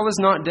girl is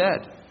not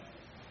dead,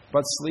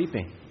 but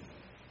sleeping.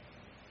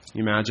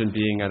 You imagine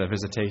being at a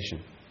visitation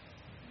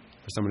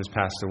for someone who's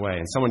passed away,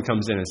 and someone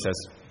comes in and says,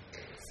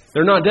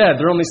 they're not dead,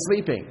 they're only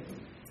sleeping.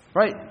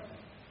 Right?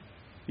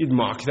 You'd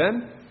mock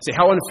them. Say,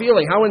 how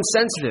unfeeling, how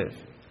insensitive.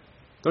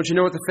 Don't you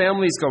know what the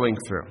family's going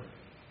through?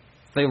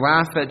 They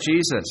laugh at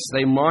Jesus.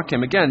 They mock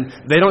him. Again,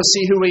 they don't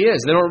see who he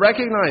is. They don't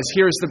recognize,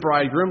 here's the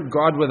bridegroom,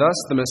 God with us,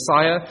 the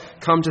Messiah,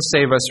 come to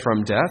save us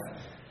from death.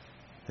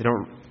 They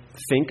don't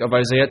think of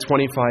Isaiah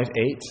 25:8,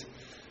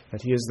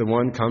 that he is the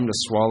one come to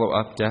swallow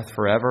up death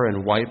forever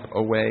and wipe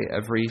away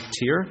every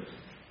tear.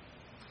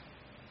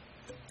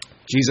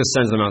 Jesus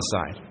sends them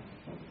outside.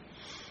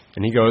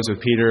 And he goes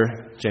with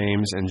Peter,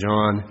 James, and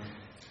John,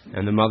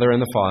 and the mother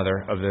and the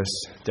father of this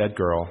dead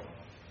girl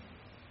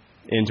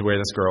into where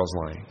this girl's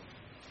lying.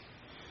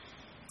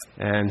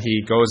 And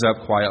he goes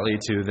up quietly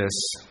to this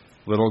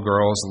little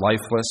girl's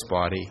lifeless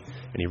body,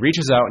 and he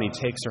reaches out and he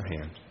takes her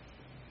hand.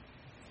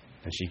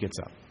 And she gets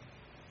up.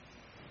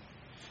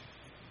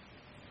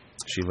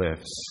 She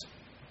lives.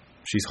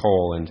 She's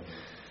whole, and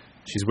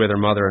she's with her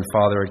mother and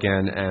father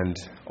again, and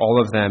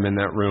all of them in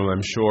that room,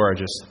 I'm sure, are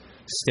just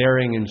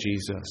staring in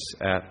Jesus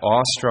at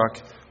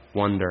awestruck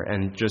wonder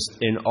and just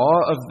in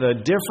awe of the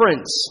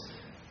difference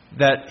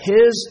that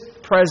his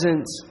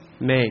presence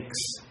makes.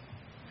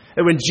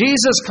 And when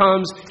Jesus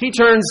comes, he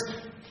turns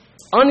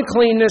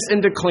uncleanness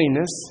into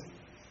cleanness,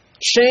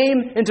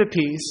 shame into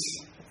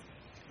peace,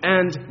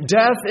 and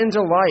death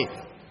into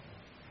life.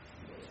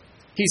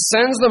 He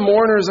sends the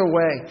mourners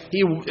away.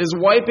 He is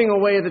wiping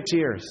away the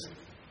tears.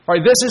 All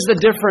right, this is the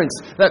difference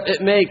that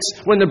it makes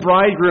when the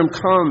bridegroom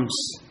comes.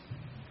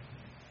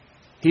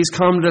 He's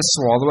come to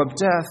swallow up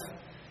death.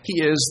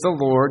 He is the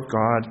Lord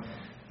God,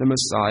 the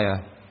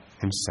Messiah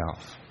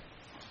himself.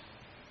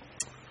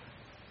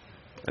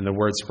 And the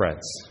word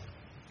spreads.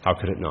 How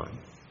could it not?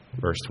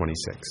 Verse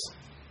 26.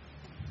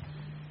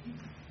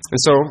 And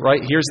so,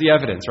 right, here's the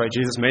evidence, right?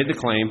 Jesus made the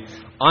claim,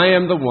 I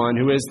am the one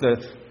who is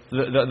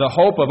the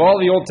hope of all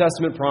the Old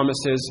Testament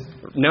promises,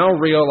 now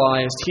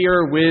realized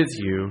here with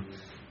you.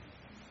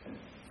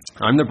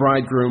 I'm the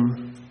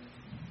bridegroom.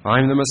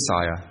 I'm the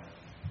Messiah.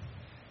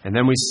 And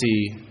then we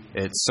see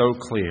it so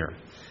clear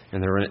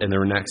in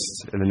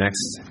the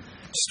next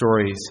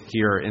stories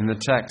here in the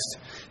text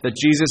that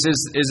Jesus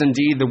is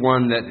indeed the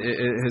one that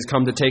has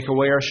come to take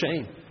away our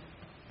shame,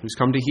 who's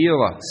come to heal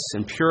us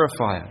and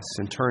purify us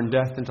and turn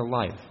death into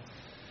life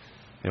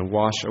and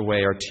wash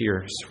away our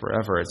tears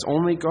forever. It's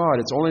only God,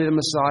 it's only the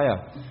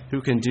Messiah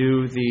who can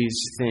do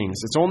these things.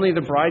 It's only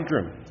the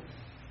bridegroom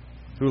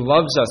who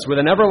loves us with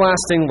an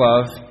everlasting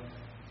love,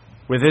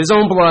 with his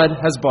own blood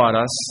has bought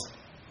us,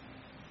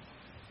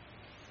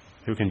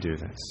 who can do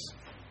this.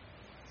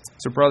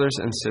 So brothers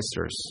and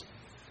sisters,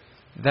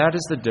 that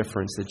is the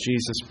difference that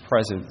Jesus'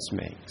 presence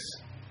makes.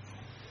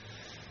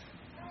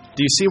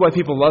 Do you see why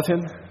people love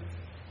him?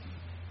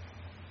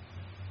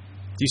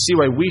 Do you see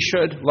why we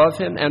should love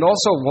him and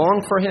also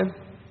long for him?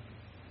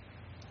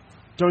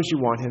 Don't you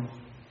want him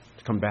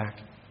to come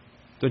back?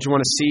 Don't you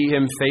want to see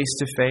him face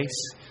to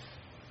face?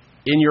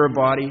 In your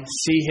body,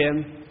 see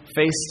him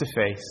face to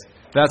face.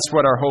 That's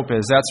what our hope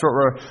is. That's what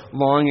we're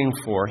longing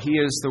for. He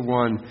is the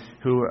one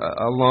who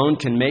alone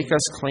can make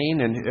us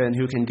clean and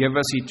who can give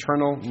us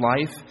eternal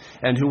life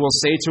and who will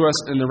say to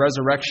us in the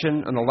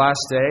resurrection on the last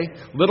day,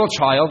 little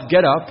child,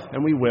 get up,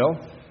 and we will.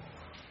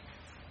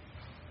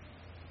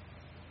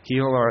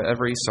 Heal our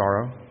every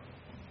sorrow.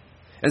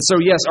 And so,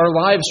 yes, our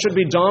lives should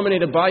be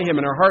dominated by him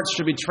and our hearts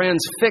should be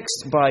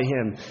transfixed by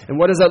him. And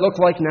what does that look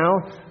like now?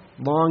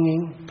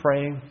 Longing,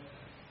 praying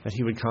that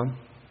he would come.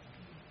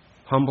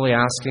 Humbly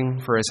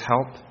asking for his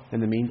help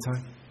in the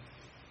meantime.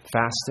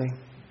 Fasting.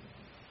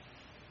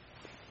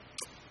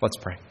 Let's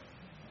pray.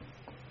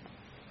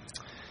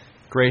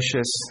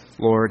 Gracious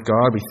Lord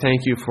God, we thank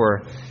you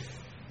for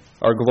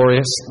our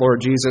glorious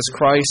Lord Jesus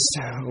Christ.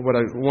 What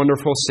a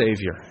wonderful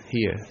Savior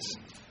he is.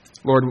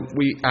 Lord,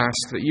 we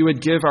ask that you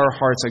would give our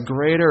hearts a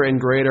greater and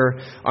greater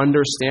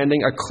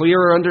understanding, a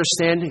clearer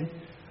understanding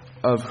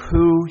of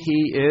who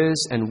he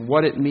is and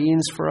what it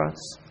means for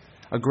us.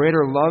 A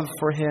greater love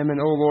for him, and,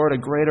 oh Lord, a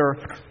greater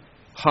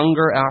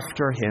hunger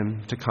after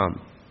him to come.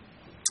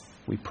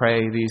 We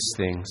pray these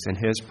things in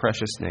his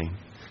precious name.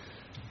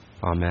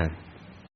 Amen.